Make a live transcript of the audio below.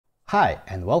Hi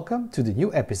and welcome to the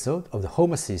new episode of the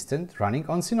Home Assistant running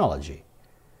on Synology.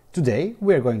 Today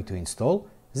we are going to install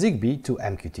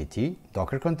Zigbee2MQTT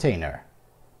Docker container.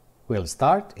 We'll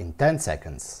start in 10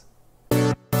 seconds.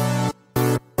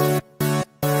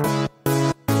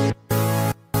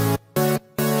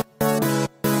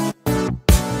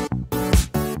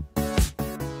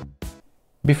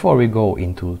 Before we go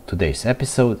into today's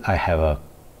episode, I have a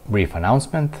brief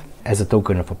announcement. As a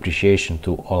token of appreciation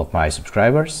to all of my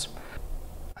subscribers,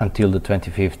 until the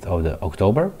 25th of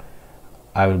October,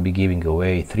 I will be giving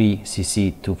away 3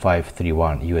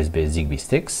 CC2531 USB Zigbee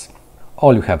sticks.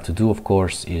 All you have to do, of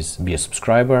course, is be a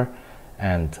subscriber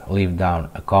and leave down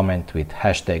a comment with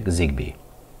hashtag Zigbee.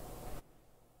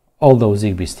 All those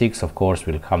Zigbee sticks, of course,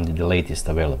 will come with the latest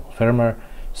available firmware,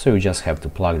 so you just have to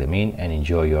plug them in and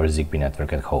enjoy your Zigbee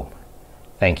network at home.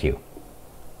 Thank you.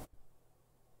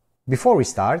 Before we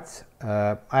start,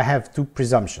 I have two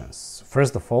presumptions.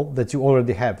 First of all, that you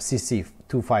already have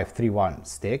CC2531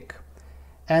 stick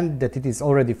and that it is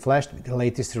already flashed with the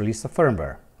latest release of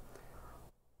firmware.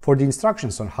 For the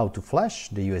instructions on how to flash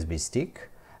the USB stick,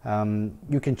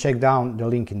 you can check down the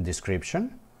link in the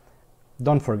description.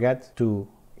 Don't forget to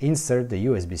insert the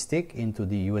USB stick into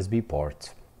the USB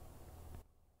port.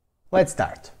 Let's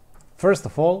start. First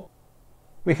of all,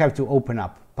 we have to open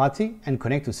up PuTTY and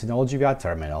connect to Synology via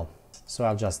terminal. So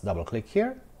I'll just double click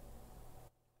here.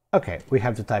 Okay, we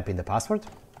have to type in the password.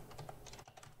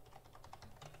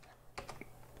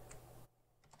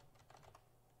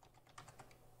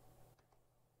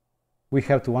 We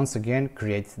have to once again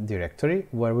create a directory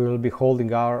where we will be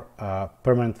holding our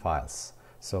permanent files.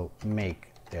 So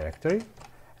make directory,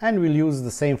 and we'll use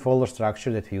the same folder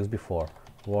structure that we used before.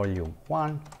 Volume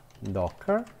 1,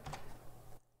 Docker.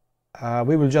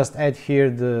 We will just add here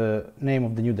the name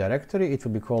of the new directory. It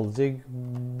will be called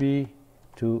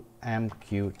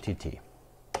Zigbee2MQTT.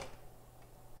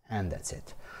 And that's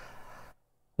it.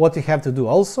 What we have to do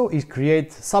also is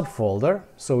create subfolder.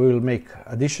 So we will make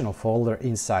additional folder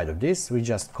inside of this. We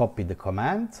just copy the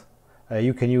command.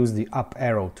 You can use the up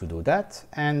arrow to do that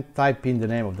and type in the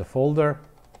name of the folder.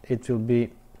 It will be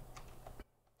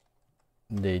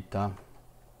data.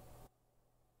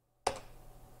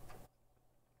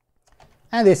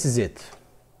 And this is it.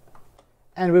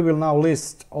 And we will now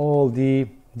list all the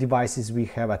devices we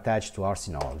have attached to our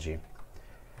Synology.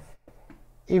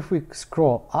 If we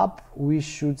scroll up, we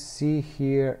should see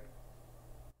here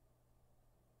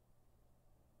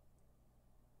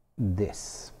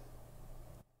this.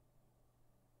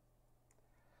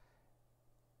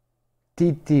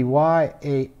 PuTTY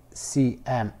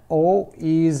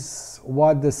is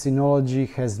what the Synology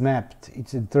has mapped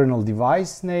its internal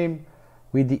device name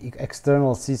with the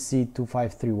external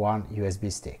CC2531 USB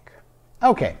stick.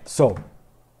 Okay, so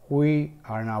we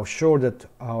are now sure that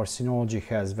our Synology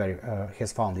has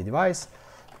found the device.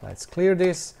 Let's clear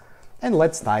this and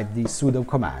let's type the sudo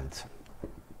command.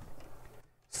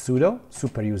 Sudo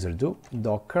superuser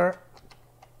docker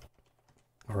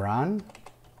run.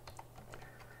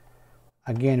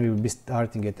 Again, we will be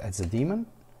starting it as a daemon.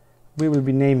 We will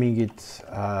be naming it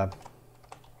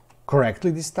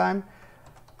correctly this time.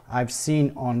 I've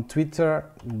seen on Twitter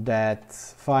that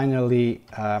finally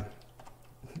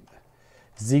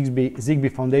Zigbee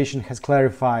Foundation has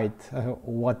clarified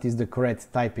what is the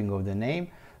correct typing of the name.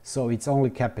 So it's only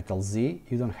capital Z.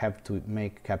 You don't have to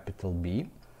make capital B.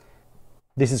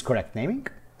 This is correct naming.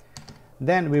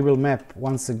 Then we will map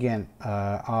once again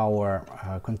our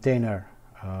container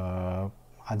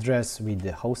address with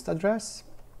the host address.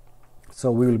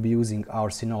 So we will be using our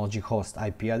Synology host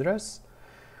IP address.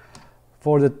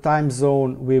 For the time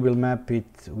zone, we will map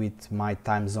it with my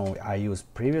time zone I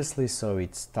used previously, so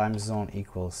it's time zone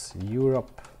equals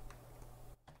Europe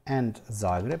and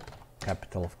Zagreb,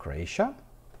 capital of Croatia.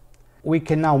 We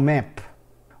can now map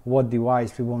what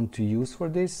device we want to use for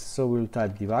this, so we'll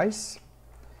type device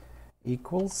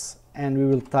equals, and we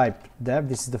will type dev.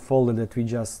 This is the folder that we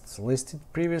just listed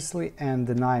previously, and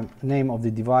the name of the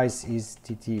device is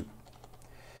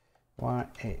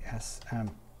TTYASMO.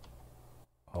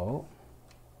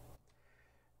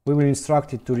 We will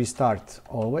instruct it to restart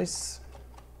always.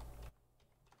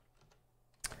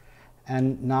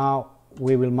 And now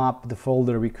we will map the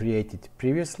folder we created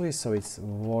previously. So it's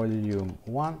volume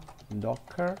 1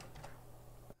 Docker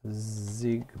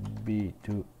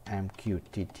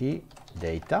Zigbee2MQTT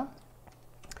data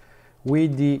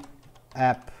with the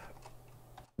app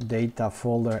data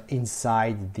folder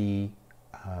inside the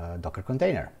Docker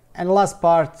container. And the last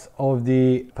part of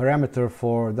the parameter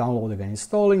for downloading and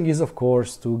installing is, of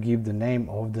course, to give the name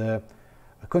of the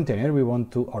container we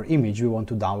want to, or image we want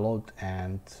to download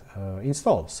and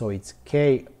install. So it's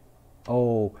koenkk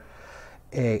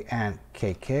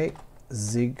koenkk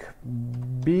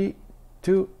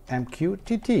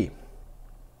Zigbee2MQTT.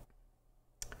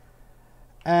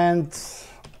 And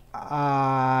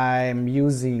I'm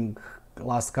using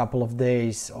last couple of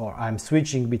days, or I'm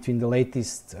switching between the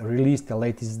latest release, the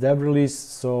latest dev release,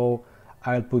 so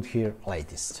I'll put here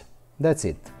latest. That's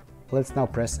it. Let's now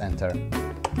press enter.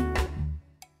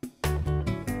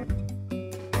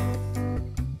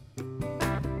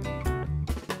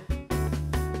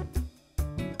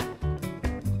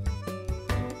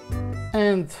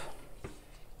 And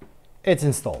it's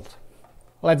installed.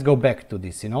 Let's go back to the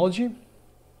Synology.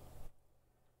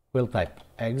 We'll type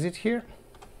exit here.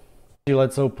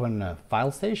 Let's open a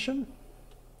file station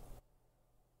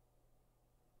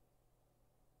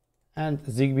and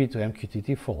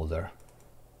Zigbee2MQTT folder.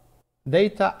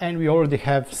 Data, and we already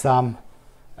have some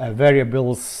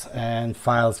variables and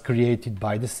files created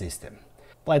by the system.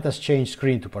 Let us change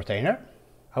screen to container.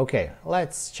 Okay,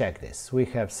 let's check this. We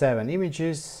have 7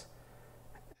 images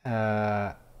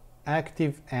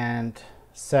active and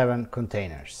 7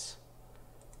 containers.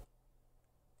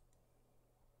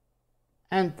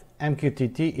 And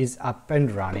MQTT is up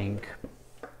and running.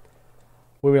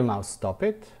 We will now stop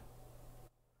it.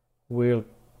 We'll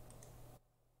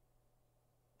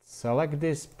select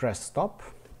this, press stop,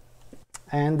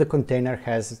 and the container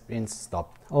has been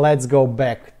stopped. Let's go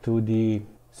back to the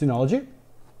Synology.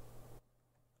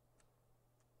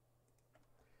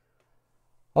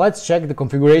 Let's check the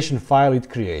configuration file it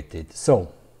created.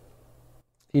 So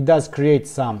it does create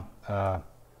some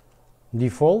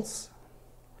defaults,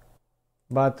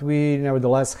 but we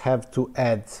nevertheless have to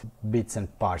add bits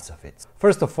and parts of it.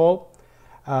 First of all,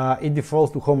 it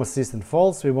defaults to Home Assistant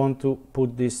false. We want to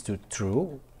put this to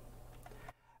true.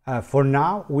 For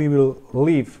now, we will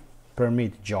leave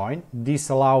permit join. This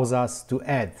allows us to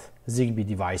add Zigbee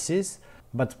devices,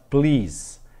 but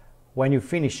please, when you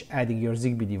finish adding your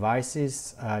Zigbee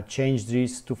devices, change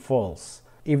this to false.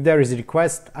 If there is a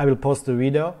request, I will post a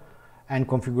video and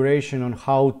configuration on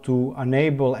how to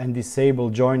enable and disable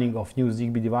joining of new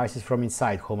Zigbee devices from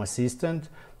inside Home Assistant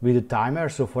with a timer.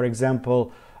 So for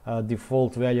example,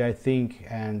 default value I think,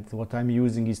 and what I'm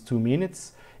using is 2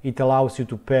 minutes. It allows you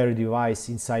to pair a device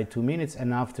inside 2 minutes,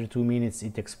 and after 2 minutes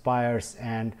it expires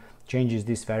and changes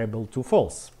this variable to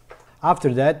false.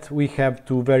 After that, we have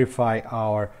to verify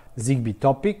our Zigbee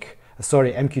topic,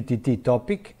 MQTT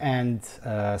topic and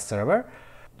server.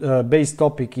 Base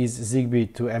topic is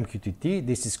Zigbee2MQTT.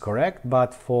 This is correct,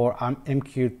 but for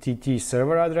MQTT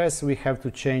server address, we have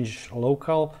to change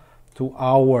local to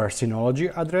our Synology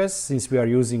address, since we are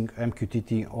using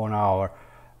MQTT on our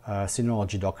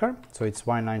Synology Docker. So it's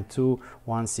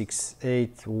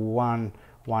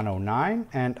 192.168.1.109,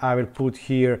 and I will put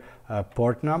here a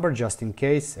port number just in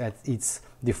case at its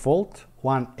default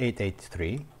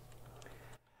 1883.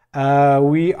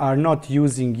 We are not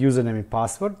using username and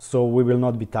password, so we will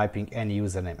not be typing any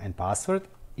username and password.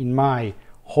 In my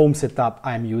home setup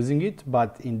I am using it,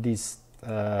 but in these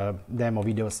demo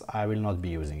videos I will not be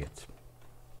using it.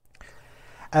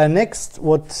 Next,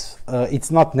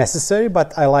 it's not necessary,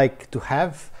 but I like to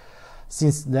have,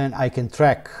 since then I can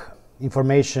track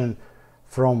information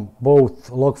from both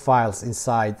log files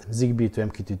inside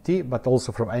Zigbee2MQTT, but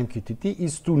also from MQTT,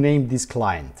 is to name this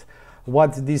client.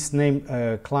 What this name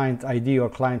client ID or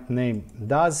client name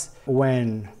does,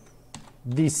 when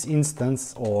this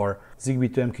instance or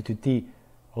Zigbee2MQTT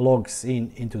logs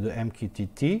into the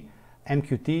MQTT,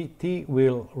 MQTT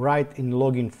will write in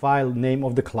login file name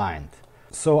of the client.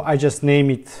 So I just name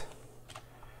it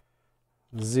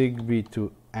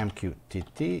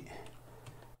Zigbee2MQTT,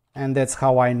 and that's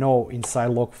how I know inside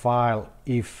log file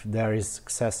if there is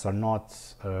success or not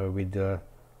with the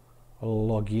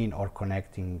login or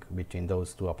connecting between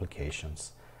those two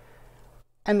applications.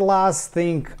 And last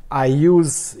thing I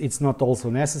use, it's not also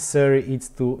necessary, it's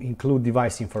to include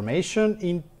device information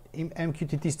in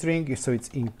MQTT string. So it's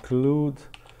include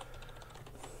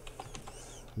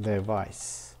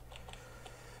device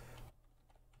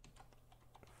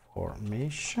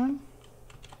information,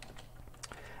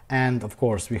 and of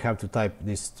course we have to type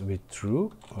this with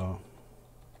true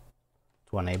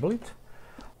to enable it.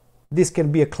 This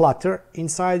can be a clutter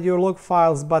inside your log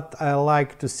files, but I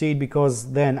like to see it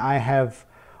because then I have,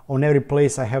 on every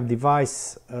place I have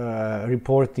device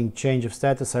reporting change of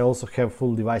status, I also have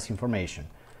full device information.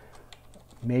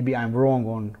 Maybe I'm wrong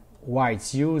on why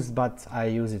it's used, but I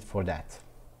use it for that.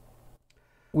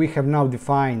 We have now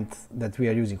defined that we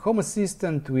are using Home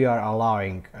Assistant, we are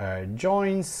allowing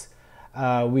joins,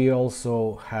 we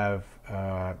also have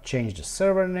changed the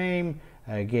server name,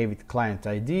 gave it client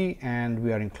ID, and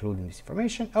we are including this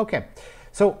information. Okay,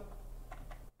 so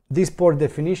This port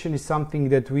definition is something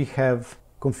that we have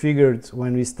configured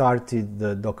when we started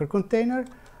the Docker container.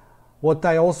 What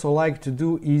I also like to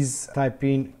do is type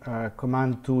in a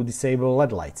command to disable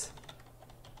LED lights.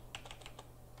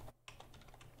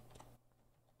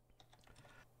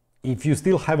 If you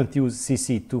still haven't used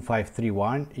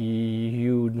CC2531,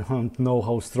 you don't know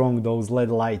how strong those LED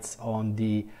lights on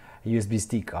the USB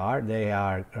stick are. They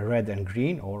are red and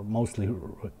green, or mostly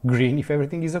green if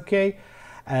everything is okay.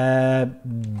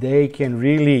 They can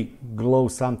really glow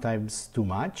sometimes too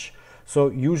much. So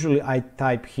usually I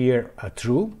type here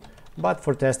true, but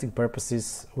for testing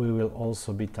purposes we will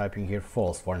also be typing here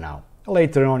false for now.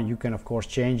 Later on you can of course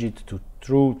change it to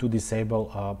true to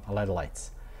disable LED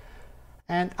lights.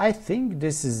 And I think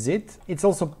this is it. It's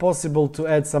also possible to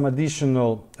add some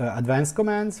additional advanced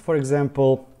commands. For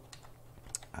example,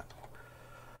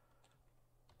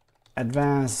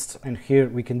 advanced, and here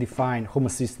we can define Home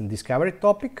Assistant discovery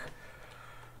topic.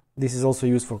 This is also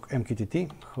used for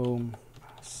MQTT, Home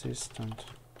Assistant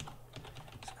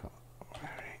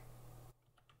discovery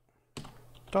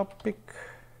topic.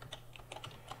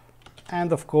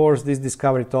 And of course, this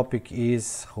discovery topic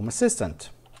is Home Assistant.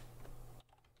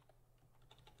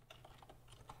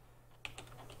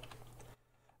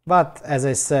 But as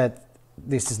I said,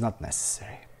 this is not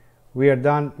necessary. We are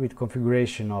done with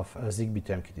configuration of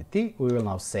Zigbee2MQTT. We will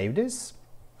now save this.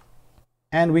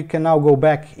 And we can now go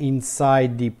back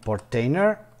inside the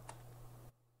portainer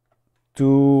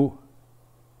to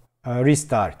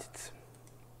restart it.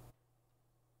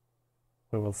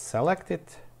 We will select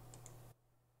it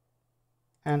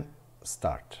and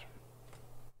start.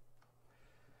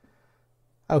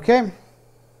 Okay.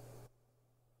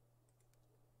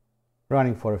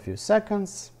 Running for a few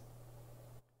seconds.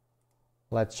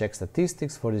 Let's check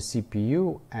statistics for the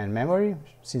CPU and memory,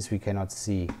 since we cannot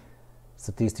see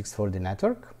statistics for the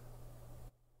network.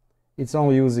 It's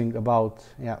only using about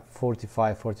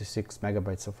 45-46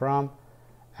 megabytes of RAM,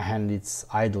 and it's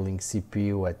idling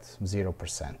CPU at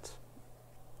 0%.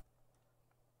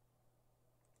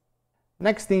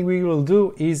 Next thing we will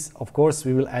do is, of course,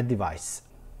 we will add device.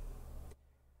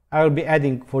 I will be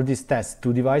adding for this test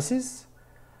two devices.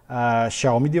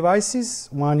 Xiaomi devices.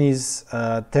 One is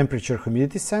a temperature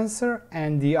humidity sensor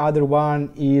and the other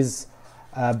one is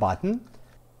a button.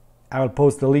 I will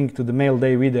post a link to the mail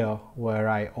day video where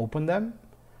I open them,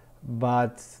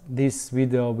 but this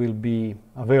video will be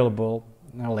available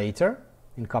later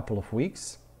in a couple of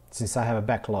weeks, since I have a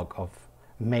backlog of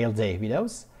mail day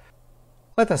videos.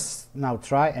 Let us now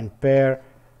try and pair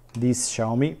this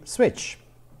Xiaomi switch.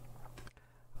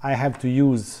 I have to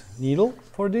use needle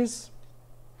for this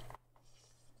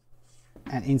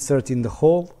and insert in the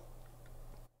hole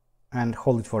and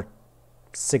hold it for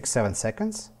 6-7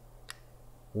 seconds.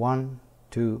 1,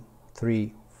 2,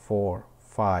 3, 4,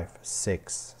 5,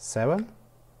 6, 7.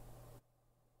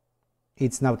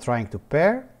 It's now trying to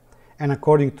pair, and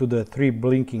according to the three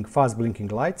fast blinking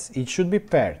lights, it should be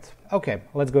paired. Okay,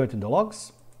 let's go into the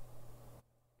logs.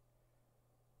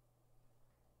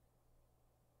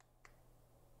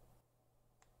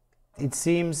 It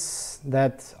seems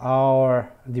that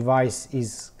our device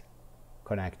is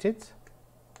connected.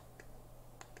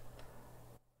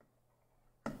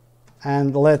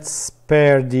 And let's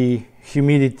pair the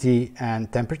humidity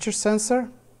and temperature sensor.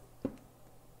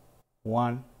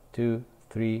 1, 2,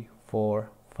 3, 4,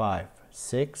 5,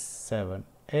 6, 7,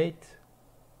 8.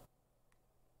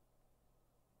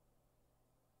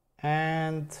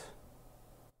 And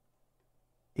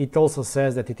it also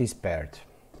says that it is paired.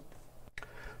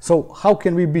 So how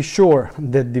can we be sure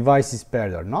that device is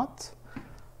paired or not?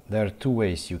 There are two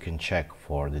ways you can check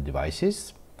for the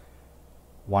devices.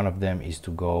 One of them is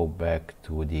to go back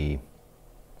to the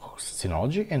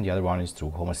Synology, and the other one is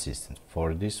through Home Assistant.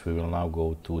 For this we will now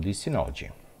go to the Synology.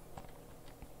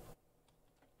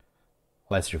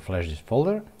 Let's refresh this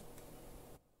folder.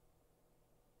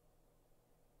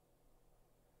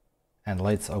 And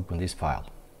let's open this file.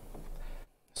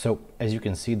 So, as you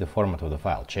can see, the format of the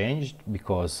file changed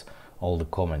because all the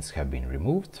comments have been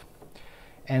removed,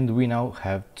 and we now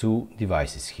have two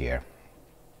devices here.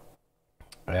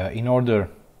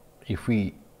 If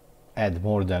we add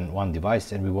more than one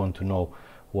device and we want to know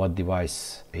what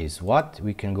device is what,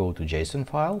 we can go to JSON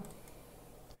file,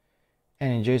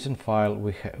 and in JSON file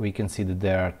we can see that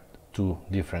there are two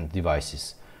different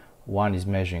devices. One is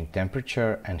measuring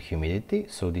temperature and humidity,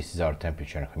 so this is our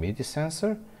temperature and humidity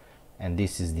sensor. And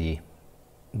this is the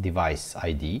device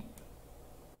ID,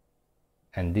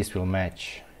 and this will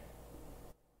match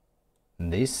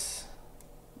this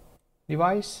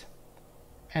device,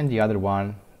 and the other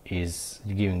one is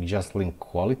giving just link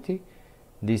quality.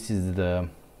 This is the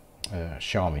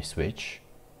Xiaomi switch,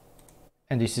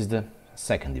 and this is the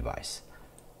second device.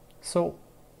 So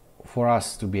for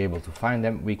us to be able to find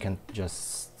them, we can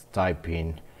just type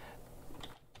in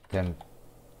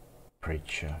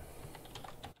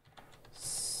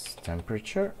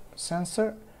temperature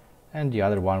sensor, and the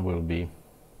other one will be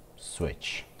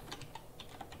switch.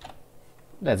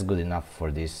 That's good enough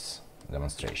for this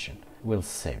demonstration. We'll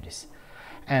save this.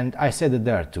 And I said that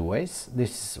there are two ways.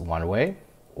 This is one way.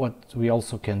 What we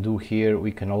also can do here,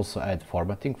 we can also add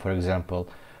formatting. For example,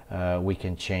 we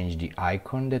can change the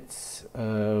icon that's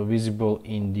visible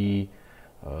in the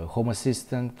Home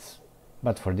Assistant.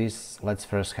 But for this, let's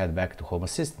first head back to Home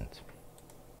Assistant.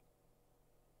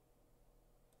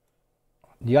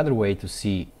 The other way to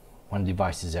see when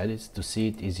device is added, to see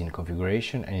it, is in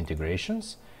Configuration and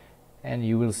Integrations. And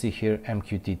you will see here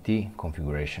MQTT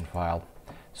configuration file.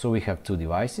 So we have two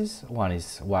devices. One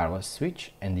is wireless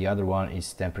switch and the other one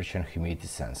is temperature and humidity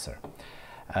sensor.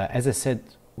 As I said,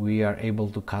 we are able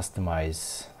to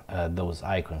customize those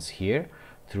icons here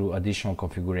through additional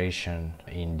configuration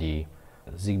in the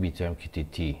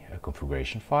Zigbee2MQTT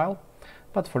configuration file.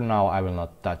 But for now, I will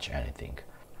not touch anything.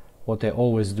 What I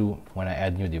always do when I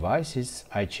add new devices,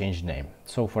 I change name.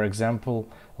 So for example,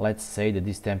 let's say that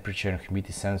this temperature and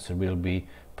humidity sensor will be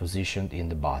positioned in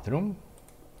the bathroom.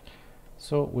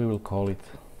 So we will call it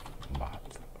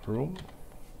bathroom,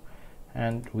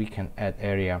 and we can add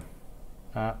area.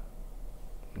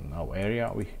 No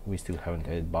area, we still haven't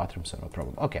added bathroom, so no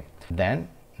problem. Okay, then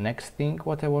next thing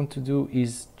what I want to do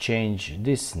is change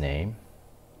this name,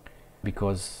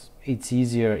 because it's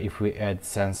easier if we add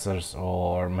sensors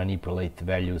or manipulate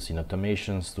values in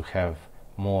automations to have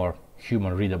more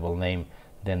human readable name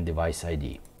than device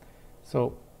ID.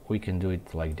 So we can do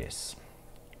it like this.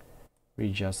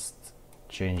 We just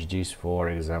change this, for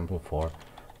example, for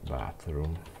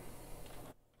bathroom.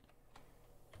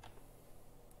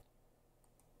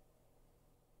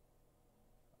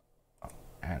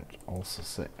 And also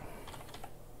say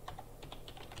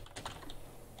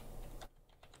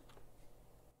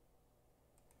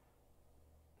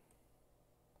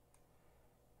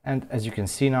and as you can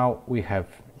see now, we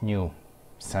have new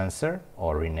sensor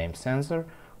or renamed sensor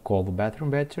called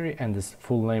bathroom battery, and the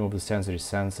full name of the sensor is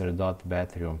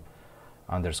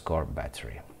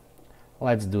sensor.bathroom_battery.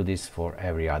 Let's do this for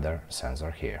every other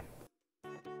sensor here.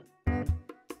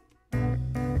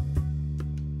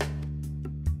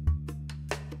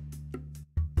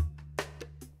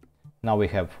 Now we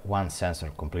have one sensor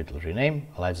completely renamed.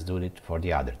 Let's do it for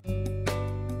the other.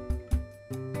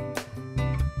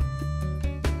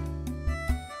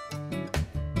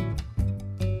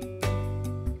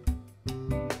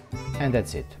 And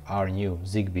that's it. Our new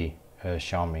Zigbee,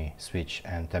 Xiaomi switch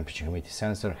and temperature humidity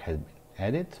sensor has been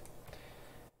added.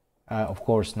 Of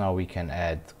course, now we can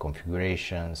add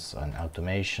configurations and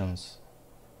automations,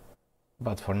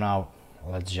 but for now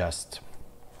let's just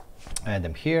add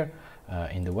them here.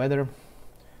 In the weather,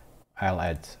 I'll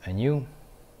add a new.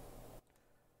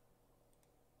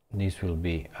 This will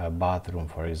be a bathroom,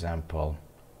 for example,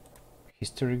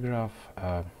 history graph.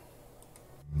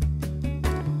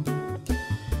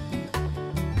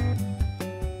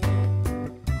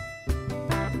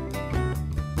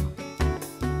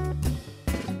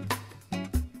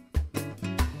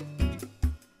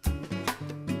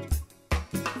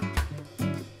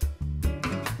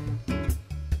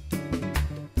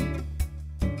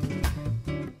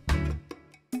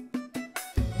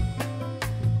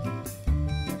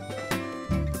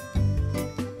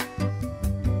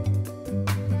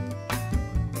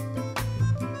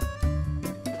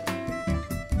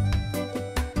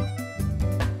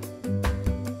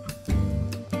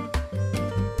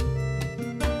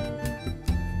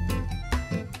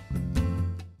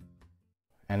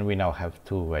 And we now have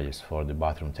two values for the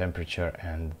bathroom temperature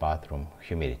and bathroom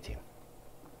humidity.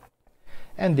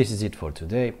 And this is it for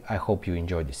today. I hope you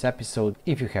enjoyed this episode.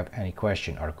 If you have any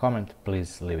question or comment,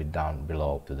 please leave it down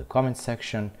below to the comment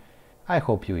section. I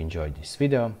hope you enjoyed this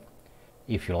video.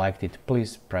 If you liked it,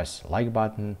 please press the like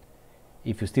button.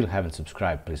 If you still haven't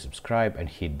subscribed, please subscribe and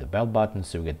hit the bell button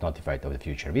so you get notified of the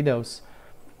future videos.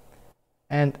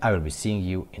 And I will be seeing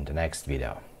you in the next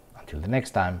video. Until the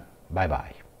next time, bye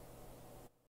bye.